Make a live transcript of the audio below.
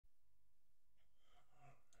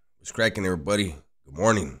What's cracking, everybody? Good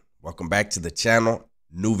morning. Welcome back to the channel.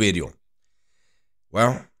 New video.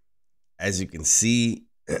 Well, as you can see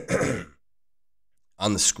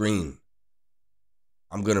on the screen,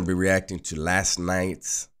 I'm going to be reacting to last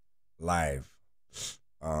night's live.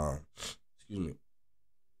 Excuse me.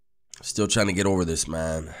 Still trying to get over this,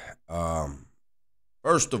 man.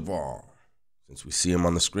 First of all, since we see him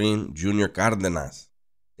on the screen, Junior Cardenas,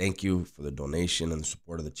 thank you for the donation and the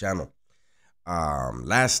support of the channel.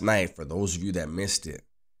 Last night, for those of you that missed it,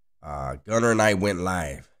 Gunner and I went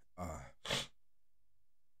live.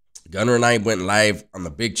 Gunner and I went live on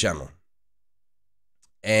the big channel.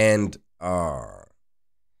 And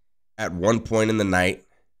at one point in the night,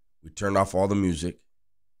 we turned off all the music.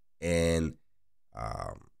 And,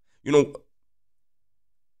 you know,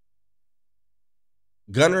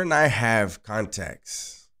 Gunner and I have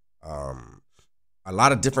contacts, a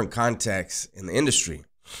lot of different contacts in the industry.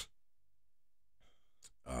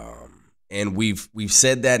 And we've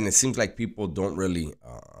said that, and it seems like people don't really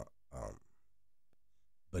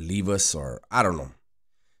believe us, or I don't know.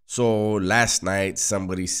 So last night,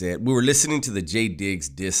 somebody said, we were listening to the J Diggs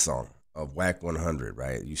diss song of Wack100,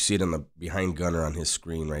 right? You see it on the behind Gunner on his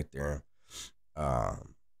screen right there.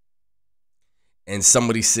 And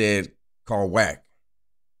somebody said, call Wack.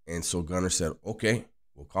 And so Gunner said, okay,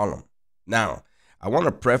 we'll call him. Now, I want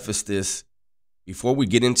to preface this before we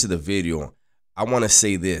get into the video. I want to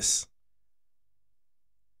say this.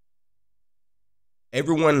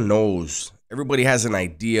 Everyone knows, everybody has an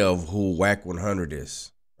idea of who Wack100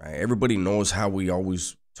 is, right? Everybody knows how he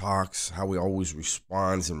always talks, how he always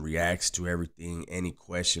responds and reacts to everything, any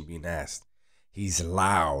question being asked. He's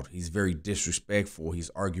loud. He's very disrespectful. He's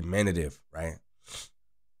argumentative, right?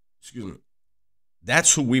 Excuse me.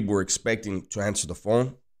 That's who we were expecting to answer the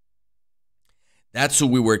phone. That's who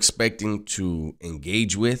we were expecting to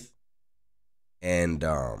engage with. And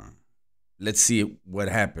let's see what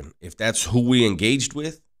happened. If that's who we engaged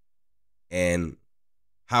with and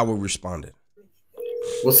how we responded.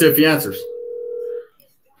 We'll see if he answers.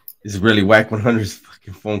 This is really Wack100's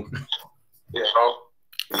fucking phone call.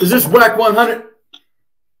 Yeah. Is this Wack100?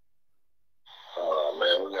 Oh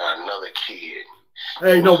man, we got another kid.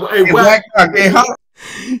 Hey, no, hey, Wack.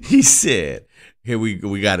 He said, "Here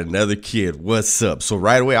we got another kid. What's up?" So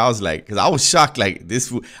right away I was like, because I was shocked. Like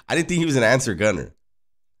this, I didn't think he was an answer Gunner.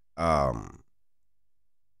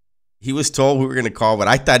 He was told we were gonna call, but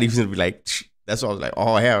I thought he was gonna be like, that's why I was like,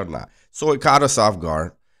 oh hell nah. So it caught us off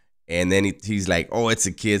guard, and then he's like, oh, it's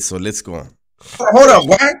a kid, so let's go. Hold up,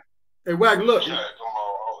 Wack. Hey, Wack, look. Yeah,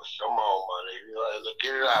 come on, buddy. Look,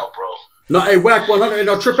 get it out, bro. No, hey, Wack100, hey,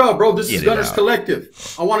 no, trip out, bro. This is Gunner's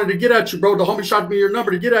Collective. I wanted to get at you, bro. The homie shot me your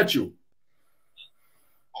number to get at you.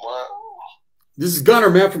 What? This is Gunner,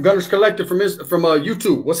 man, from Gunner's Collective from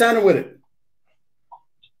YouTube. What's happening with it?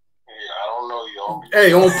 Yeah, I don't know you.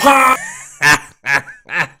 Hey, on pop.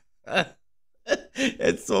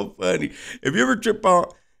 That's so funny. If you ever trip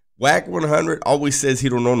out, Wack100 always says he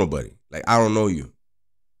don't know nobody. Like, I don't know you.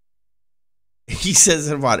 He says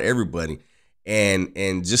it about everybody.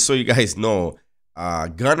 And just so you guys know,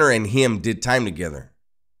 Gunner and him did time together.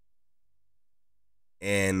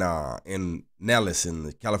 And in Nellis in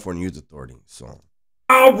the California Youth Authority. So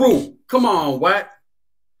Rule. Come on, Wack.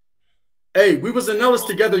 Hey, we was in Nellis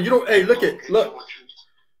together. You don't, hey, look,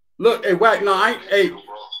 hey, Wack, no, I ain't, hey,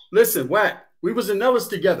 listen, Wack, we was in Nellis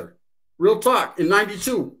together. Real talk, in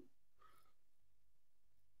 92.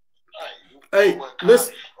 Hey,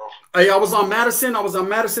 listen, hey, I was on Madison, I was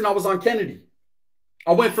on Kennedy.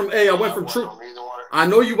 I went from Truth. I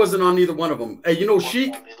know you wasn't on either one of them. Hey, you know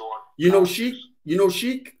Sheik? You know Sheik? You know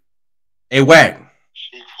Sheik? Hey, Wack.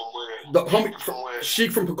 Sheik from where? The homie,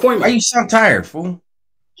 Sheik from Pacoima. Why you sound tired, fool?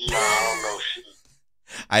 Yeah, I don't know Sheik.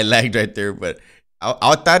 I lagged right there, but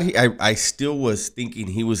I thought I still was thinking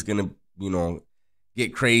he was gonna, you know,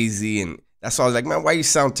 get crazy, and that's why I was like, man, why you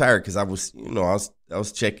sound tired? Because I was, you know, I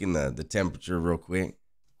was checking the temperature real quick.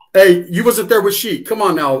 Hey, you wasn't there with Sheik. Come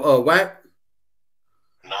on now, Wack.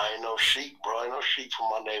 Nah, ain't no Sheik, bro. Ain't no Sheik from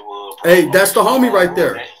my neighborhood, bro. Hey, that's the homie right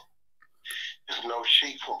there. There's no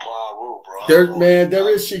Sheik from Paru, bro. There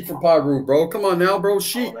is Sheik from Paru, bro. Come on now, bro.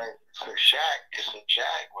 Sheik. It's a Shaq. It's a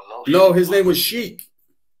Jack. No, his name was Sheik.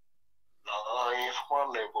 No, he ain't from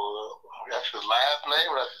my neighborhood. That's his last name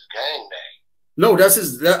or that's his gang name? No, that's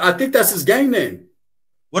his. I think that's his gang name.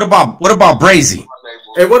 What about Brazy?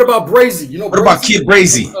 Hey, what about Brazy? You know, what about Kid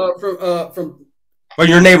Brazy? From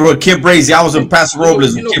your neighborhood, Kid Brazy. I was in Paso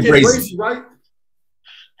Robles with Kid Brazy, Yeah, right?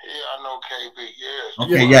 I know KB. Yeah.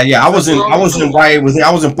 Okay, yeah. I was in YA with him.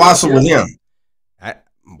 I was in Paso with him.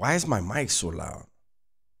 Why is my mic so loud?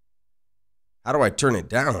 How do I turn it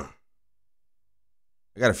down?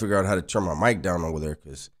 I got to figure out how to turn my mic down over there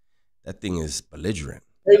because that thing is belligerent.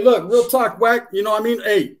 Hey, look, real talk, Wack. You know what I mean?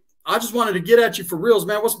 Hey, I just wanted to get at you for reals,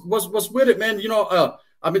 man. What's with it, man? You know,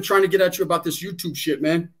 I've been trying to get at you about this YouTube shit,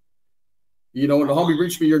 man. You know, when the homie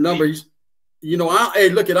reached me your number, he's, you know, hey,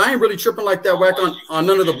 look, I ain't really tripping like that, Wack, on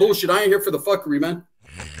none of the bullshit. I ain't here for the fuckery, man.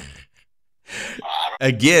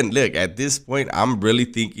 Again, look, at this point, I'm really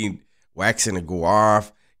thinking Wack's gonna go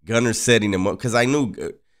off. Gunner setting him up because I knew,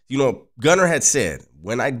 you know, Gunner had said,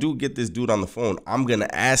 when I do get this dude on the phone, I'm gonna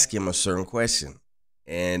ask him a certain question.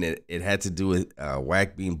 And it had to do with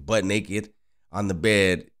Wack being butt naked on the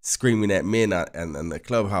bed, screaming at men on the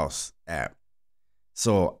Clubhouse app.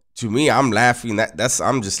 So to me, I'm laughing.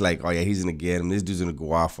 I'm just like, oh yeah, he's gonna get him. This dude's gonna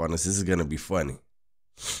go off on us. This is gonna be funny.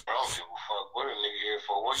 I don't give a fuck what a nigga here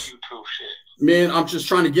for. What YouTube shit? Man, I'm just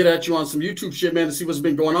trying to get at you on some YouTube shit, man, to see what's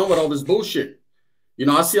been going on with all this bullshit. You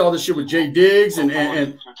know, I see all this shit with Jay Diggs and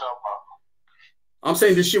I'm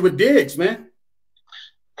saying this shit with Diggs, man. Man,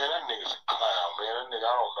 that nigga's a clown, man. That nigga,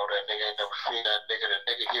 I don't know that nigga. Ain't never seen that nigga. That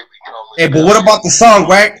nigga hit me coming. Hey, but what about the song,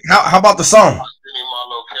 Wack? How about the song? I sent him my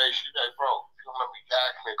location. Hey, bro, if you don't let me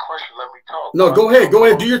ask me a question, let me talk. No, go ahead. Go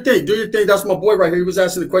ahead. Do your thing. Do your thing. That's my boy right here. He was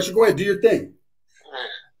asking the question. Go ahead. Do your thing.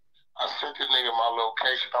 Yeah. I sent this nigga my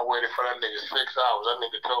location. I waited for that nigga 6 hours. That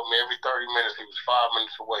nigga told me every 30 minutes he was 5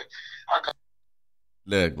 minutes away.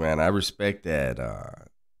 Look, man, I respect that.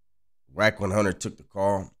 Wack100 took the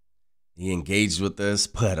call. He engaged with us,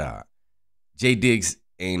 but Jay Diggs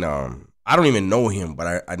ain't. I don't even know him,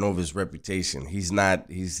 but I know of his reputation. He's not.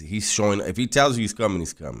 He's showing. If he tells you he's coming,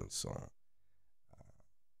 he's coming. So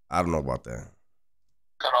I don't know about that.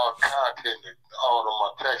 Got all content, all of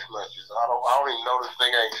my text messages. I don't even know this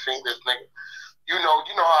nigga. Ain't seen this nigga. You know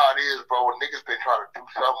how it is, bro. When niggas been trying to do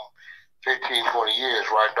something 15, 20 years,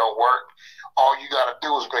 right? Don't work. All you gotta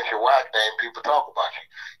do is mention Wack name. People talk about you.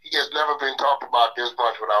 He has never been talked about this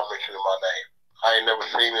much without mentioning my name. I ain't never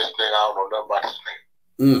seen this nigga. I don't know nothing about this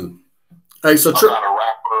nigga. Hey, so I'm not a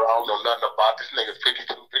rapper. I don't know nothing about this nigga.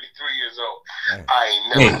 52, 53 years old. I ain't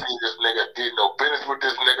never seen this nigga. Did no business with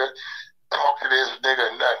this nigga. Talk to this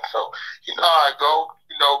nigga, nothing. So you know how I go.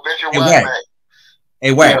 You know, mention Wack name.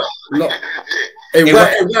 Hey, Wack. No. Hey,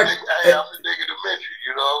 Wack. I'm the nigga to mention.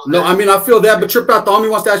 You know. No, I mean I feel that, but Trip Out the homie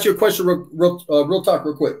wants to ask you a question. Real talk,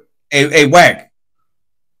 real quick. Hey, Wack.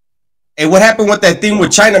 Hey, what happened with that thing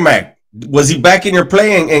with China Mac? Was he back in your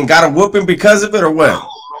play and got a whooping because of it, or what?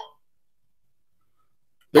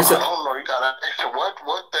 They said, I don't know. You got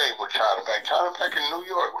what thing with China Mac? China Mac in New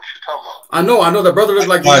York. What you talking about? I know. That brother looks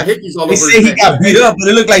like he got hickeys all over. They say he got beat up, but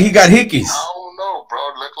it looked like he got hickeys. I don't know, bro.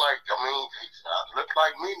 It looked like look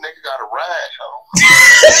like me. Nigga got a rash.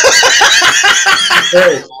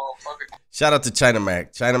 Hey. Shout out to China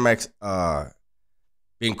Mac. China Mac's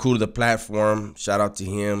being cool to the platform. Shout out to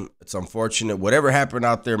him. It's unfortunate. Whatever happened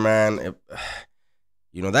out there, man.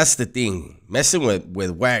 You know, that's the thing. Messing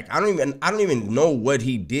with Wack. I don't even know what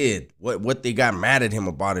he did. What they got mad at him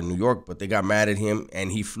about in New York, but they got mad at him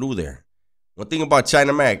and he flew there. One thing about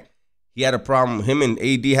China Mac, he had a problem. Him and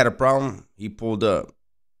AD had a problem. He pulled up.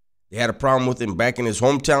 They had a problem with him back in his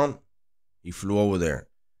hometown. He flew over there.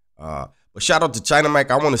 But shout out to China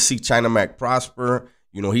Mac. I want to see China Mac prosper.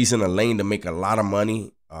 You know, he's in a lane to make a lot of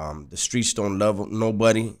money. The streets don't love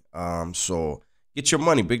nobody. So get your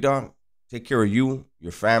money, big dog. Take care of you,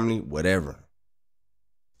 your family, whatever.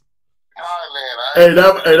 Hey,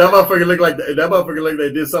 that motherfucker look like that motherfucker look like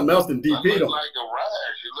they did something else than DP though. Like a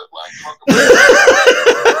rash. You look like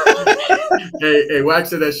fucking. Hey, Wack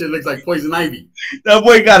said that shit looks like poison ivy. That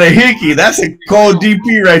boy got a hickey. That's a cold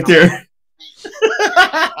DP right there. You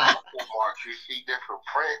see different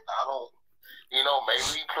print. I don't. You know, maybe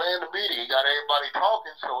he playing the beat. He got everybody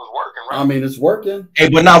talking, so it's working, right? I mean, it's working. Hey,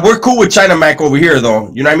 but now we're cool with China Mac over here, though.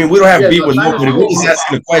 You know what I mean? We don't have beef with nobody. We're just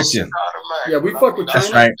asking the question. Yeah, we fuck with China.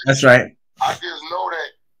 That's right. That's right. I just know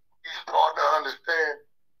that he's starting to understand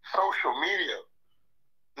social media.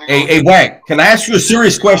 Hey, Wack, can I ask you a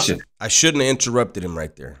serious question? I shouldn't have interrupted him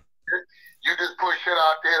right there. You just put shit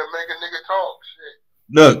out there to make a nigga talk. Shit.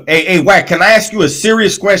 Look, hey, Wack, can I ask you a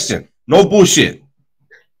serious question? No bullshit.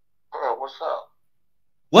 What's up?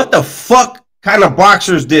 What the fuck kind of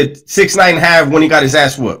boxers did 6ix9ine have when he got his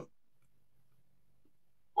ass whooped?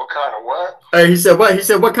 What kind of what? Hey, he said what? He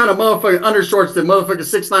said what kind of motherfucking undershorts did motherfucker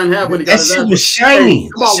 6ix9ine have when he got his ass whooped? That shit was shiny. Hey,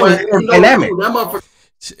 come on, man. Dynamic. That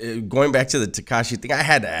motherfucker. Going back to the Tekashi thing, I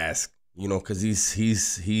had to ask, you know, because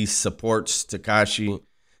he supports Tekashi.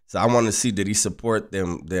 So I want to see, did he support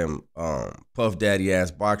them Puff Daddy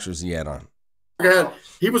ass boxers he had on?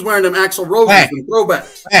 He was wearing them Axl Roses and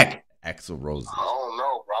throwbacks. Axl Roses. I don't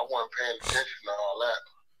know, bro. I wasn't paying attention to all that.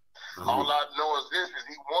 All I know is this: is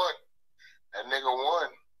he won. That nigga won.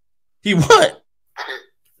 He what?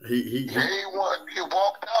 He won. He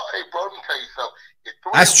walked out. Hey, bro, let me tell you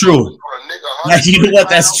something. That's true. Like, you know what?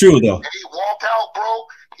 That's true, though. And he walked out, bro.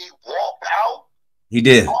 He walked out. He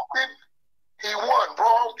did. He won, bro.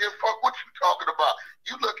 I don't give a fuck what you talking about.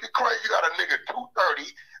 You looking crazy. You got a nigga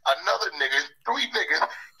 230, another nigga, 3 niggas.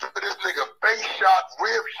 Give this nigga face shot,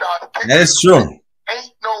 rib shot. That is true.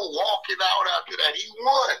 Ain't no walking out after that. He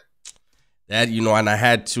won. That, you know, and I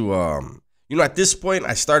had to, you know, at this point,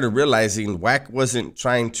 I started realizing Wack wasn't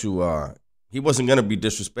trying to, he wasn't going to be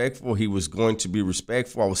disrespectful. He was going to be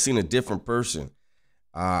respectful. I was seeing a different person.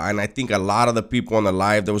 And I think a lot of the people on the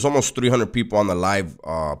live, there was almost 300 people on the live.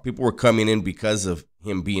 People were coming in because of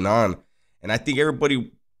him being on. And I think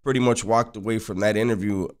everybody pretty much walked away from that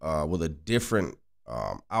interview with a different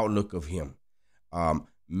outlook of him.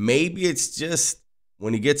 Maybe it's just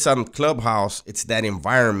when he gets on Clubhouse, it's that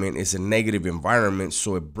environment. It's a negative environment,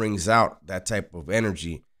 so it brings out that type of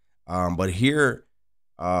energy. But here,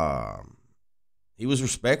 he was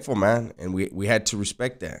respectful, man, and we had to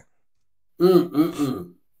respect that. He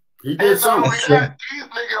did something. These niggas,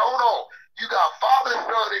 hold on. You got father and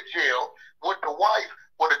son in jail with the wife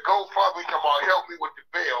with a GoFundMe come on, help me with the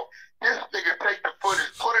bill. This nigga take the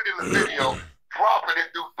footage, put it in the video, drop it, and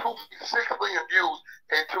do 6 million views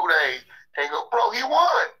in 2 days. And go, bro, he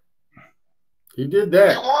won. He did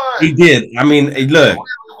that. He won. He did. I mean, hey, look. He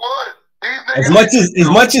won.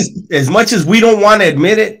 As much as we don't want to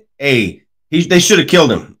admit it, hey, they should have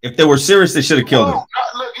killed him. If they were serious, they should have killed him.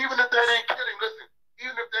 Look, even if they didn't kill him, listen,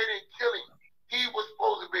 even if they didn't kill him, he was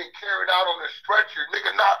supposed to be carried out on a stretcher,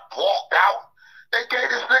 nigga, not walked out. They gave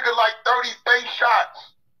this nigga like 30 face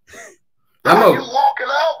shots. How you walking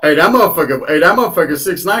out? Hey, that motherfucker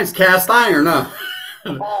 6'9" cast iron, huh?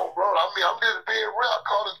 Oh, bro, I mean, I'm just being real. I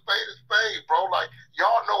call it spade, bro. Like,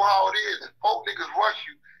 y'all know how it is. If 4 niggas rush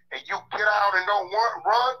you and you get out and don't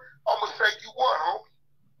run, I'm going to say you won, homie.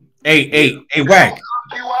 Hey, Wack.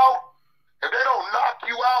 If they don't knock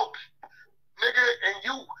you out, nigga, and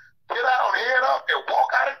you get out, head up, and walk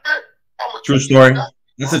out of there, true story.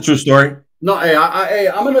 That's a true story. No,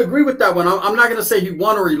 I'm going to agree with that one. I'm not going to say he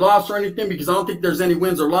won or he lost or anything because I don't think there's any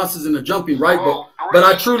wins or losses in the jumping, right? But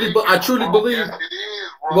I truly believe. Yes, it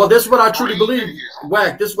is, well, this is what I truly believe,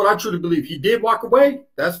 Wack. This is what I truly believe. He did walk away.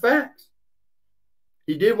 That's facts.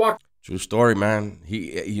 He did walk. True story, man.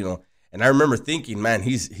 He, you know, and I remember thinking, man,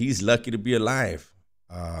 he's lucky to be alive.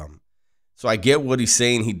 So I get what he's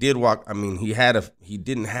saying. He did walk. I mean, he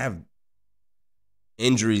didn't have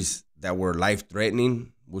injuries that were life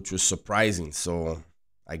threatening, which was surprising. So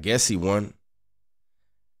I guess he won.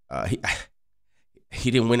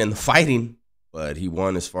 He didn't win in the fighting, but he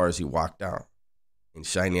won as far as he walked out in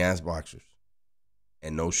shiny ass boxers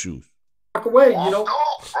and no shoes. Walk away, you know. Bro.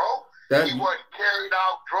 He wasn't carried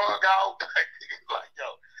out, drug out. Like, yo,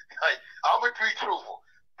 like, I'm gonna be truthful.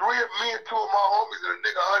 Me and 2 of my homies and a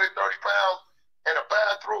nigga 130 pounds in a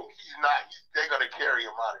bathroom. He's not. They're gonna carry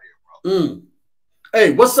him out of there, bro.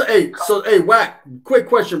 Hey, what's the hey, Wack, quick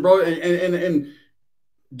question, bro. And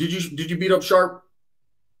did you beat up Sharp?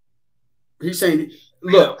 He's saying,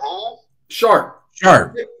 look, Sharp. I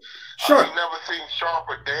ain't never seen Sharp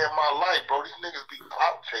a day in my life, bro. These niggas be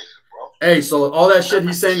clout chasing, bro. Hey, so all that shit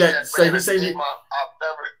he's saying that I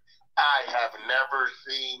have never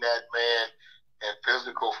seen that man in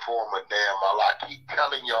physical form a day in my life. I keep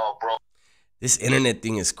telling y'all, bro. This internet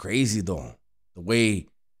thing is crazy though. The way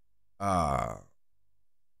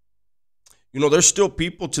you know, there's still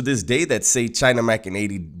people to this day that say China Mac and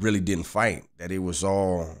 80 really didn't fight, that it was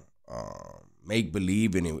all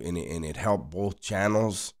make-believe and it helped both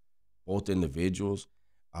channels, both individuals.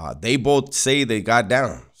 They both say they got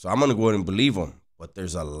down, so I'm going to go ahead and believe them. But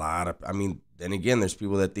there's a lot of, I mean, then again, there's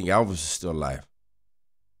people that think Elvis is still alive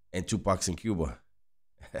and Tupac's in Cuba.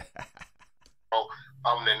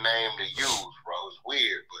 I'm the name to use, bro. It's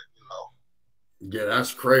weird, but, you know. Yeah,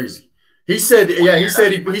 that's crazy. He said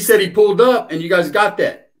he pulled up, and you guys got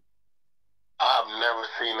that. I've never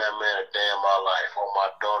seen that man a day in my life on my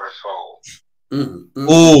daughter's soul.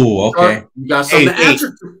 Oh, okay. You got something to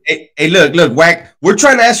answer to. Hey, look, Wack. We're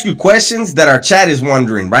trying to ask you questions that our chat is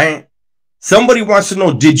wondering, right? Somebody wants to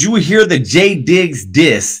know, did you hear the Jay Diggs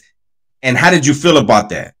diss, and how did you feel about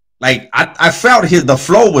that? Like, I felt the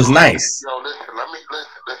flow was nice. Yo, listen.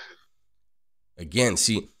 Again,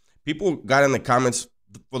 see, people got in the comments.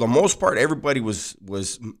 For the most part, everybody was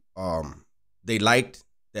they liked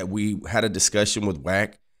that we had a discussion with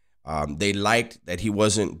Wack. They liked that he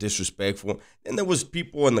wasn't disrespectful. And there was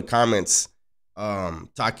people in the comments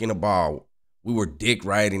talking about we were dick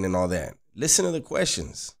riding and all that. Listen to the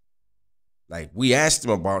questions. Like, we asked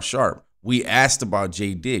him about Sharp. We asked about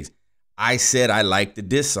Jay Diggs. I said I liked the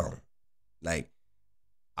diss song. Like,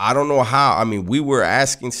 I don't know how. I mean, we were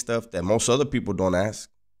asking stuff that most other people don't ask,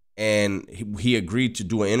 and he agreed to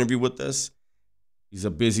do an interview with us. He's a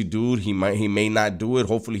busy dude. He may not do it.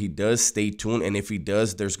 Hopefully he does. Stay tuned. And if he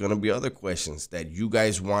does, there's going to be other questions that you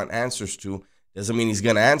guys want answers to. Doesn't mean he's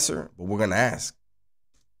going to answer, but we're going to ask.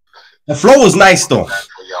 The flow was nice, though.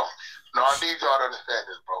 No, I need y'all to understand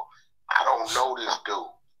this, bro. I don't know this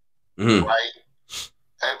dude, right?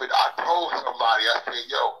 And I told somebody, I said,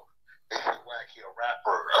 yo, they said, Wack, he a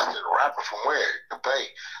rapper. I said, a rapper from where? The Bay.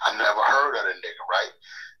 I never heard of the nigga, right?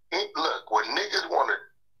 Look, when niggas want to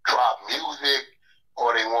drop music,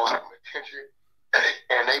 or they want some attention,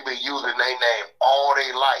 and they been using their name all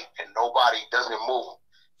their life, and nobody doesn't move.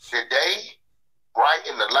 Today, right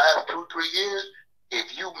in the last 2-3 years,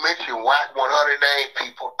 if you mention Wack100 name,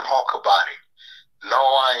 people talk about it. No,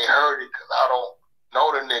 I ain't heard it because I don't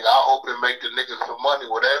know the nigga. I hope it make the nigga some money,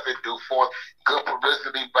 whatever it do for good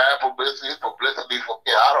publicity, bad publicity, publicity for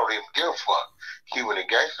I don't even give a fuck. Cuban and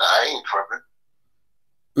gangster, I ain't tripping.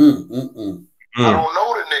 I don't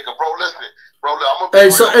know the nigga, bro. Listen, bro. I'm gonna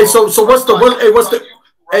so what's the Wack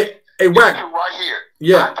right here?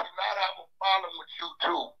 Yeah. I do not have a problem with you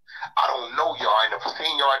too. I don't know y'all. I ain't never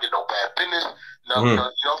seen y'all. I did no bad business. No, you know what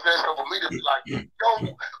I'm saying? So for me to be like, yo,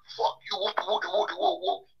 fuck you, whoop.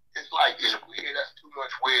 It's like it's weird. That's too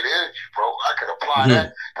much weird energy, bro. I can apply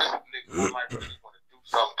that to some niggas might really want to do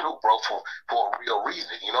something too, bro, for a real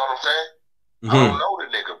reason. You know what I'm saying? I don't know the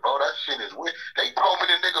nigga, bro. That shit is weird. They told me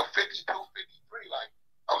the nigga 52, 53. Like,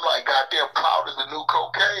 I'm like, goddamn, clout is the new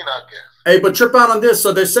cocaine, I guess. Hey, but trip out on this.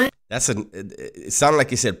 So they're saying it sounded like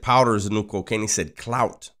he said powder is the new cocaine. He said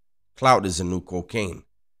clout. Clout is the new cocaine.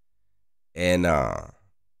 And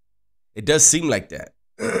it does seem like that.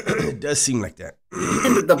 It does seem like that.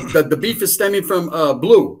 the beef is stemming from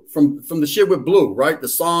Blue, from the shit with Blue, right? The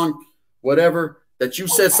song, whatever, that you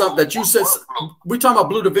said something, that you said, we talking about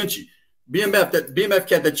Blue Da Vinci. BMF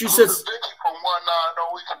cat that you said.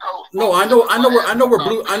 No, I know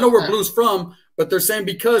where Blue's from, but they're saying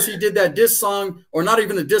because he did that diss song, or not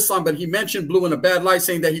even a diss song, but he mentioned Blue in a bad light,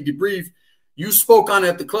 saying that he debriefed. You spoke on it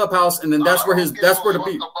at the clubhouse, and then that's where the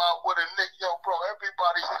beef. About what a nigga, yo, bro.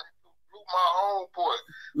 Everybody said Blue my homeboy.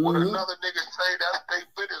 What another nigga say that's they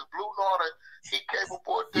business. Blue know that he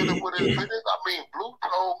capable of dealing with his business. I mean, Blue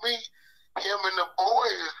told me him and the boy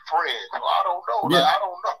is friends. So I don't know. Yeah. I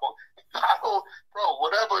don't know. Bro,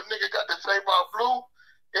 whatever a nigga got to say about Blue,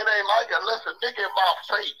 it ain't like unless a nigga in my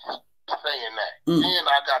face saying that. Then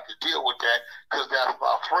I got to deal with that because that's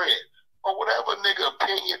my friend. Or whatever nigga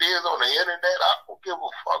opinion is on the internet, I don't give a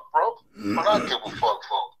fuck, bro. But I give a fuck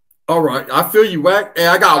for. All right, I feel you, Wack. Hey,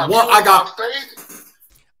 I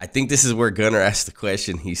think this is where Gunner asked the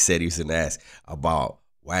question he said he was going to ask about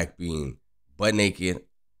Wack being butt naked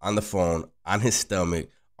on the phone, on his stomach,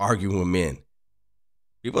 arguing with men.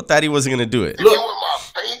 People thought he wasn't going to do it. Look, in my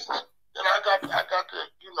face, and I got to,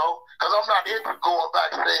 you know, because I'm not into going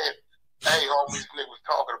back saying, hey, homie, this nigga was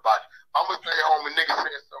talking about you. I'm going to say, homie, nigga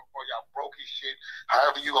said something for y'all broke his shit.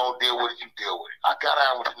 However you going to deal with it, you deal with it. I got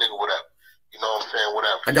out with the nigga, whatever. You know what I'm saying?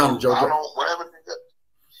 Whatever. I got him, Joe. Whatever nigga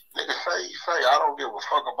say, I don't give a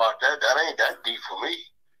fuck about that. That ain't that deep for me.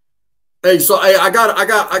 Hey, so hey, I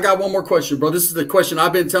got one more question, bro. This is the question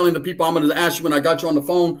I've been telling the people I'm going to ask you when I got you on the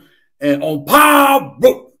phone. And on pow,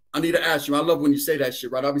 bro, I need to ask you. I love when you say that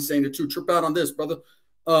shit, right? I'll be saying it too. Trip out on this, brother.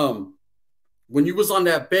 When you was on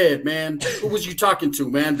that bed, man, who was you talking to,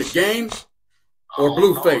 man? The Game or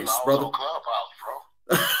Blueface, brother?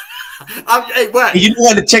 Hey, what? You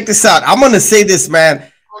want to check this out? I'm gonna say this,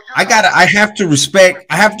 man. I have to respect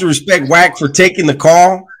Wack for taking the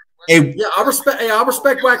call. Hey, yeah, I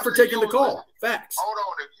respect Wack for taking the call. Facts. Hold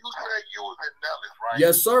on, if you said you was in Nellis, right?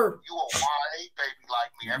 Yes, sir. You a YA baby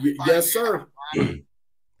like me. Yes, sir.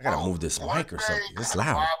 I gotta move this mic or something. It's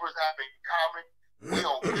loud. We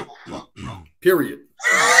don't give a fuck, bro. Period.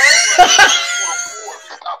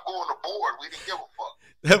 Stop going to board. We didn't give a fuck.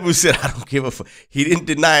 That was said, I don't give a fuck. He didn't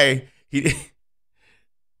deny.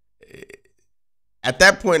 At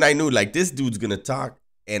that point, I knew like this dude's gonna talk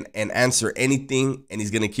and answer anything, and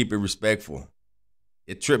he's gonna keep it respectful.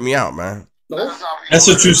 It tripped me out, man. No? That's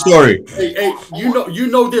a true story. Hey, you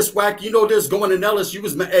know this, Wack. You know this. Going to Nellis, you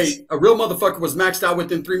was a real motherfucker was maxed out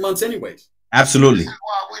within 3 months, anyways. Absolutely. This is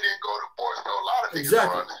why we didn't go to board. So a lot of niggas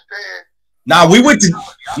Exactly. don't understand. Now we went to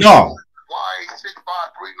no. Why 6'5", 395?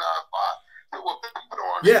 So what people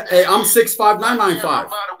don't Yeah, understand. hey, I'm 6'5", 995. No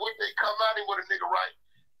matter what they come at him with a nigga, right?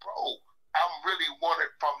 Bro, I'm really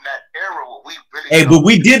wanted from that era where we really. Hey, but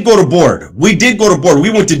we did go to board. We did go to board.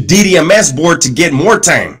 We went to DDMS board to get more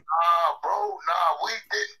time. Nah, we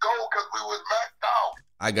didn't go because we was maxed out.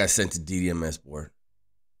 I got sent to DDMS board.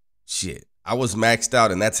 Shit. I was maxed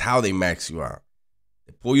out, and that's how they max you out.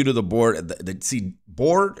 They pull you to the board. See,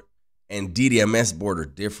 board and DDMS board are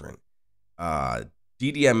different.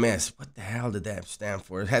 DDMS, what the hell did that stand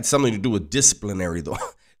for? It had something to do with disciplinary, though.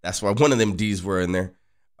 That's why one of them D's were in there.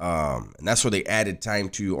 And that's where they added time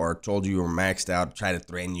to you or told you were maxed out, try to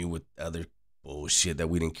threaten you with other bullshit that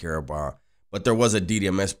we didn't care about. But there was a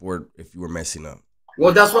DDMS board if you were messing up.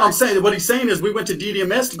 Well, that's what I'm saying. What he's saying is we went to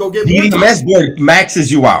DDMS to go get DDMS board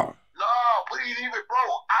maxes you out. No, we didn't even, bro.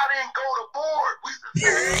 I didn't go to board. We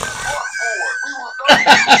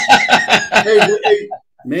was hey,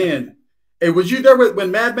 man. Hey, was you there when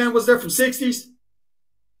Madman was there from 60s?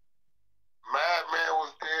 Madman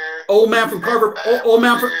was there. Old man from Carver. Old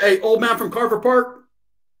man from Carver Park.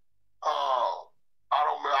 I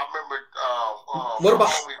don't remember. I remember. What about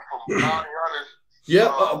from Bounty Hunters? Yeah,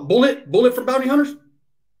 Bullet from Bounty Hunters.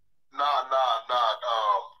 Nah.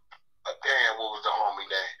 Damn, what was the homie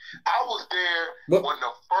name? I was there when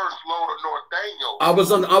the first load of Norteños.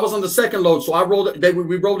 I was on the second load, so I rolled.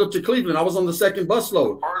 We rolled up to Cleveland. I was on the second bus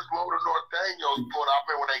load. First load of Norteños, but I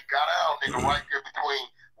remember when they got out, nigga, right there between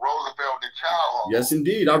Roosevelt and Child Hall. Yes,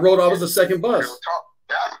 indeed. I was the second bus.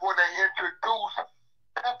 That's when they introduced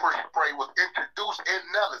pepper spray. Was introduced in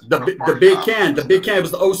Nellis. The big can. The big can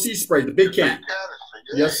was the OC spray. The big can.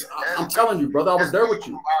 Yes, I'm telling you, brother. I was there with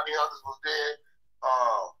you. Bounty Hunters was there.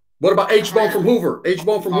 What about H-Bone from Hoover?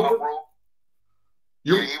 H-Bone from Hoover?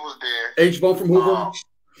 Yeah, he was there. H-Bone from Hoover?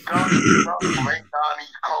 From East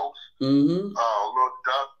Coast. Mm-hmm. Little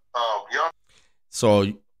Duck. Young. So,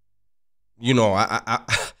 you know,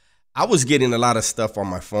 I was getting a lot of stuff on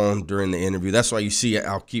my phone during the interview. That's why you see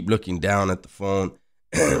I'll keep looking down at the phone,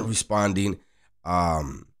 responding.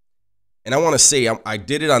 And I want to say I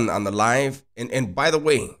did it on the live. And by the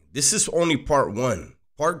way, this is only part one.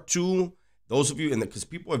 Part two, those of you, because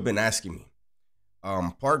people have been asking me,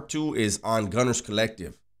 part two is on Gunners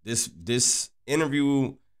Collective. This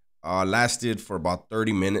interview lasted for about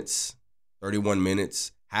 30 minutes, 31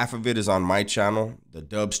 minutes. Half of it is on my channel, the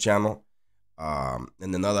Dubs channel, and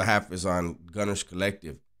another half is on Gunners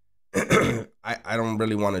Collective. I don't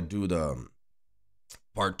really want to do the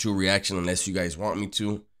part two reaction unless you guys want me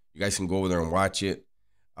to. You guys can go over there and watch it.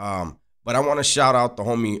 But I want to shout out the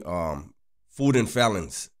homie Food and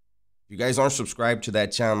Felons. If you guys aren't subscribed to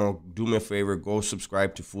that channel, do me a favor, go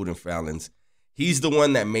subscribe to Food and Felons. He's the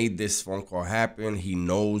one that made this phone call happen. He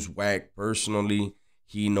knows Wack personally.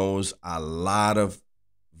 He knows a lot of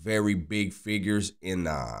very big figures in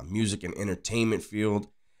music and entertainment field.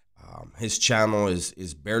 His channel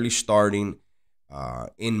is barely starting.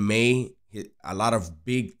 In May, a lot of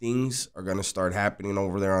big things are going to start happening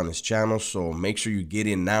over there on his channel. So make sure you get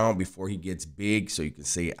in now before he gets big so you can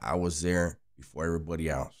say I was there before everybody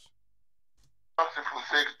else. From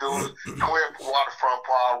 6 dudes, twin waterfront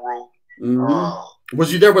power route.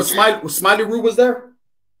 Was you there with Smiley Roo was there?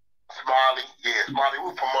 Smiley, yeah, Smiley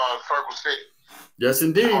Roo from Circle City. Yes,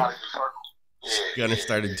 indeed. Yeah, Gunner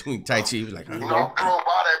started doing Tai Chi. He was like, you know, I drove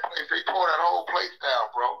by that place. They tore that whole place down,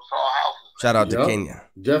 bro. Saw houses. Shout out to Kenya.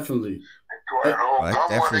 Definitely.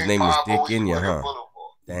 That his name was Dick Kenya, huh?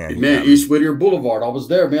 Damn, man, East Whittier Boulevard. I was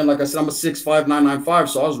there, man. Like I said, I'm a 6'5", 995,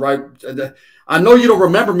 so I was right. I know you don't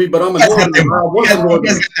remember me, but I'm a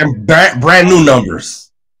brand new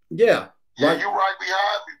numbers. Yeah. Right, you right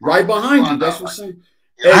behind me, bro. Right behind you. That's what I'm saying.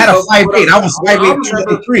 I had a 5'8". I was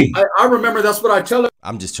 5'8", I remember that's what I tell her.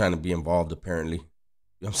 I'm just trying to be involved, apparently. You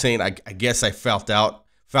know what I'm saying? I guess I felt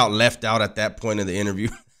left out at that point of the interview.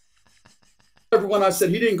 Everyone, I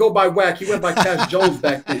said he didn't go by Wack. He went by Cash Jones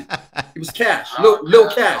back then. He was Cash, Lil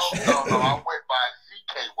Cash. No, I went by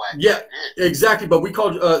CK Wack. Yeah, exactly. But we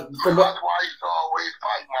called from that's why I used to always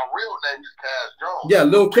fight. My real name is Cash Jones. Yeah,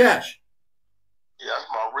 Lil Cash. Yeah, that's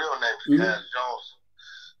my real name, Cash Jones.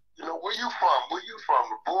 You know, where you from? Where you from?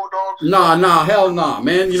 The Bulldogs? Nah, hell nah,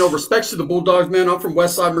 man. You know, respects to the Bulldogs, man. I'm from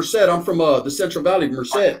West Side Merced. I'm from the Central Valley of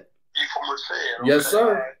Merced. You from Merced? Okay. Yes,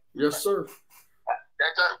 sir. Yes, sir.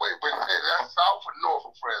 Wait, that's south or north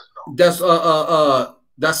of Fresno?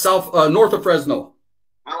 That's south north of Fresno.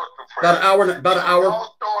 North of Fresno. About an hour. Y'all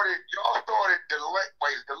started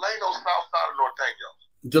Delano south side of Norteño.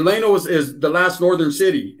 Delano is the last northern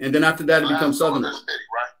city, and then after that it becomes southern. City,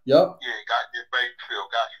 right? Yep. Yeah, got your Bakersfield,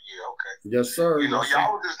 got you. Yeah, okay. Yes, sir. You know,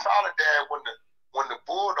 y'all was in Solidad when the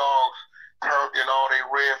Bulldogs turned in all their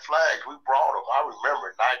red flags. We brought them. I remember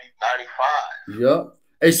 90, 95. Yep.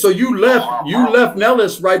 Hey, so you left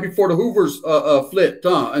Nellis right before the Hoovers flipped,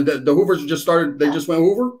 huh? And the Hoovers just started. They just went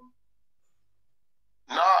Hoover.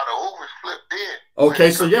 Nah, the Hoovers flipped in.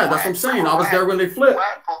 Okay, so yeah, that's what I'm saying. I was there when they flipped.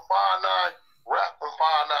 Rap from 5'9",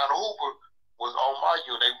 Hoover was on my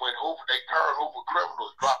unit. They went Hoover. They turned Hoover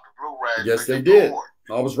criminals, dropped the Blu-ray ass. Yes, they did.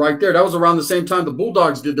 I was right there. That was around the same time the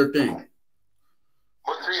Bulldogs did their thing.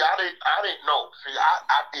 But see, I didn't know. See,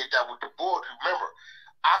 I did that with the Bulls. Remember,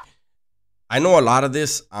 I know a lot of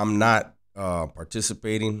this. I'm not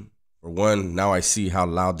participating. For one, now I see how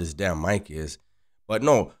loud this damn mic is. But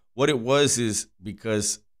no, what it was is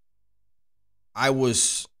because I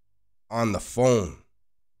was on the phone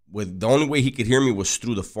with, the only way he could hear me was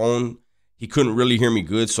through the phone. He couldn't really hear me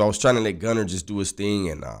good, so I was trying to let Gunner just do his thing.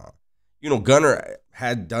 And you know, Gunner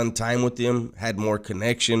had done time with him, had more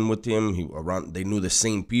connection with him. They knew the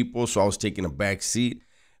same people, so I was taking a back seat.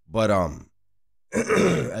 But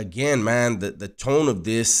again, man, the tone of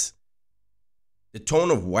this, the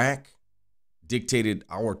tone of Wack dictated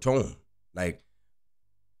our tone. Like,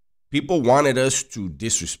 people wanted us to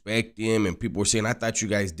disrespect him, and people were saying, I thought you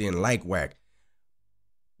guys didn't like Wack.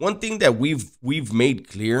 One thing that we've made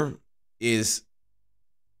clear is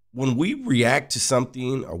when we react to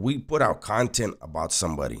something or we put out content about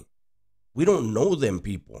somebody, we don't know them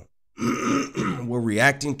people. We're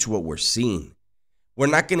reacting to what we're seeing. We're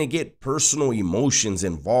not going to get personal emotions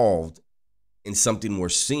involved in something we're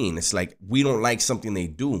seeing. It's like we don't like something they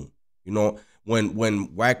do. You know,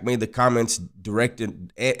 when Wack made the comments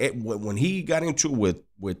directed, when he got into it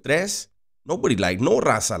with Tres, nobody liked, no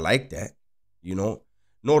raza like that. You know,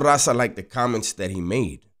 no raza like the comments that he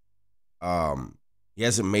made. He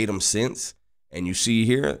hasn't made them since. And you see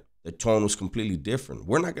here, the tone was completely different.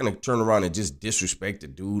 We're not going to turn around and just disrespect the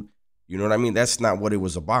dude. You know what I mean? That's not what it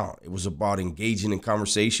was about. It was about engaging in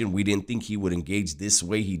conversation. We didn't think he would engage this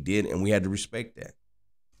way he did, and we had to respect that.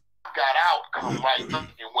 Got out, come right and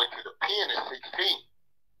went to the pen at 16.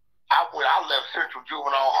 I left Central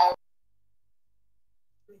Juvenile Hall.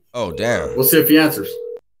 Oh, damn. We'll see if he answers.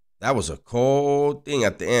 That was a cold thing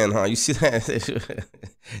at the end, huh? You see that?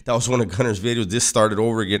 That was one of Gunner's videos. This started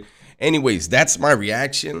over again. Anyways, that's my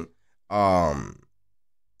reaction.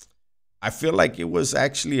 I feel like it was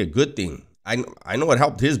actually a good thing. I know it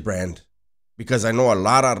helped his brand, because I know a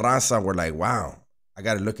lot of raza were like, wow, I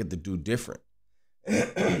got to look at the dude different.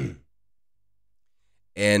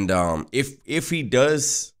 And if he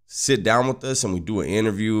does sit down with us and we do an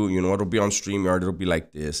interview, you know, it'll be on StreamYard. It'll be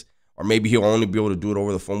like this. Or maybe he'll only be able to do it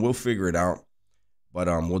over the phone. We'll figure it out. But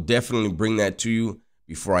we'll definitely bring that to you.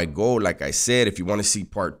 Before I go, like I said, if you want to see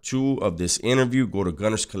part 2 of this interview, go to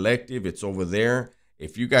Gunners Collective. It's over there.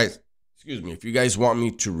 If you guys, if you guys want me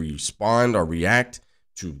to respond or react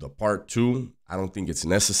to the part 2, I don't think it's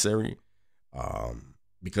necessary.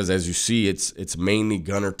 Because as you see, it's mainly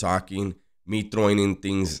Gunner talking, me throwing in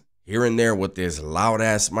things here and there with this loud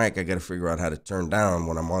ass mic. I got to figure out how to turn down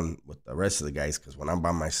when I'm on with the rest of the guys, because when I'm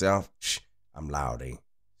by myself, I'm loud, eh?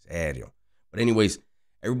 Serio. But anyways,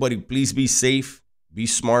 everybody, please be safe, be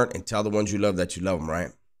smart, and tell the ones you love that you love them,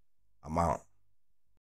 right? I'm out.